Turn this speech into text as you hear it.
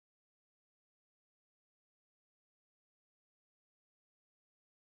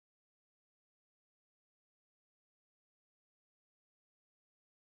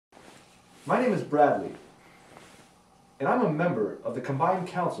My name is Bradley, and I'm a member of the Combined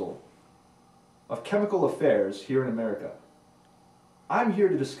Council of Chemical Affairs here in America. I'm here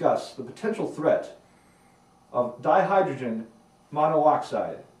to discuss the potential threat of dihydrogen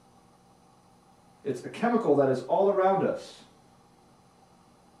monoxide. It's a chemical that is all around us.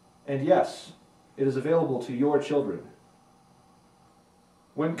 And yes, it is available to your children.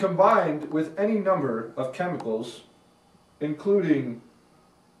 When combined with any number of chemicals, including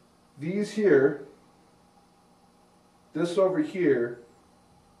these here, this over here,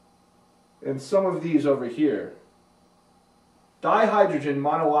 and some of these over here, dihydrogen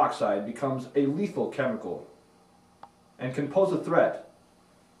monoxide becomes a lethal chemical and can pose a threat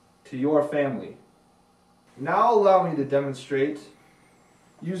to your family. Now allow me to demonstrate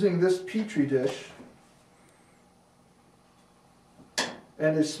using this petri dish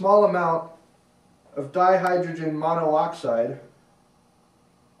and a small amount of dihydrogen monoxide,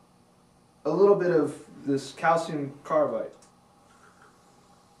 a little bit of this calcium carbide.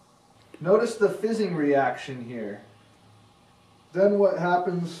 Notice the fizzing reaction here. Then what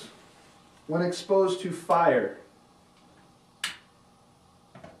happens when exposed to fire?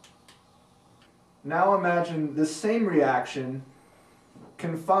 Now imagine the same reaction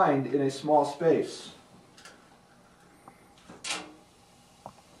confined in a small space.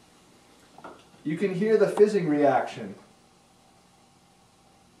 You can hear the fizzing reaction.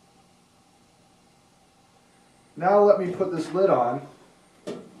 Now let me put this lid on.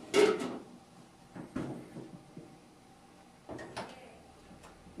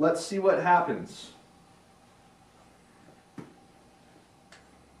 Let's see what happens.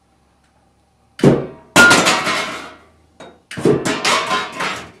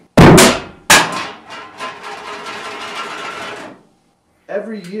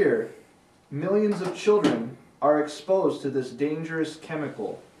 Every year, millions of children are exposed to this dangerous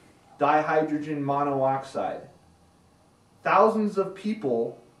chemical, dihydrogen monoxide. Thousands of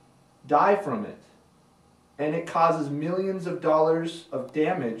people die from it, and it causes millions of dollars of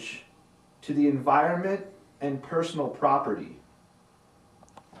damage to the environment and personal property.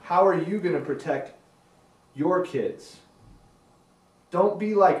 How are you going to protect your kids? Don't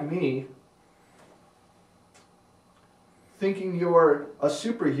be like me, thinking you're a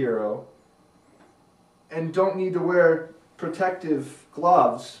superhero and don't need to wear protective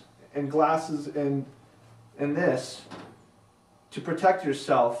gloves and glasses and this to protect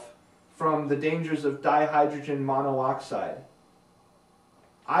yourself from the dangers of dihydrogen monoxide.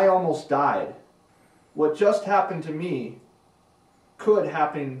 I almost died. What just happened to me could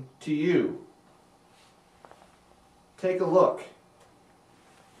happen to you. Take a look.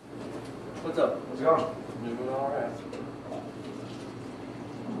 What's up? How's it going? Doing all right.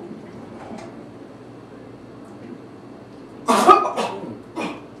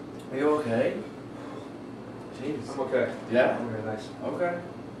 Are you okay? Jeez. I'm okay. Yeah? I'm very nice. Okay.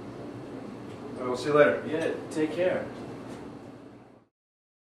 We'll see you later. Yeah, take care.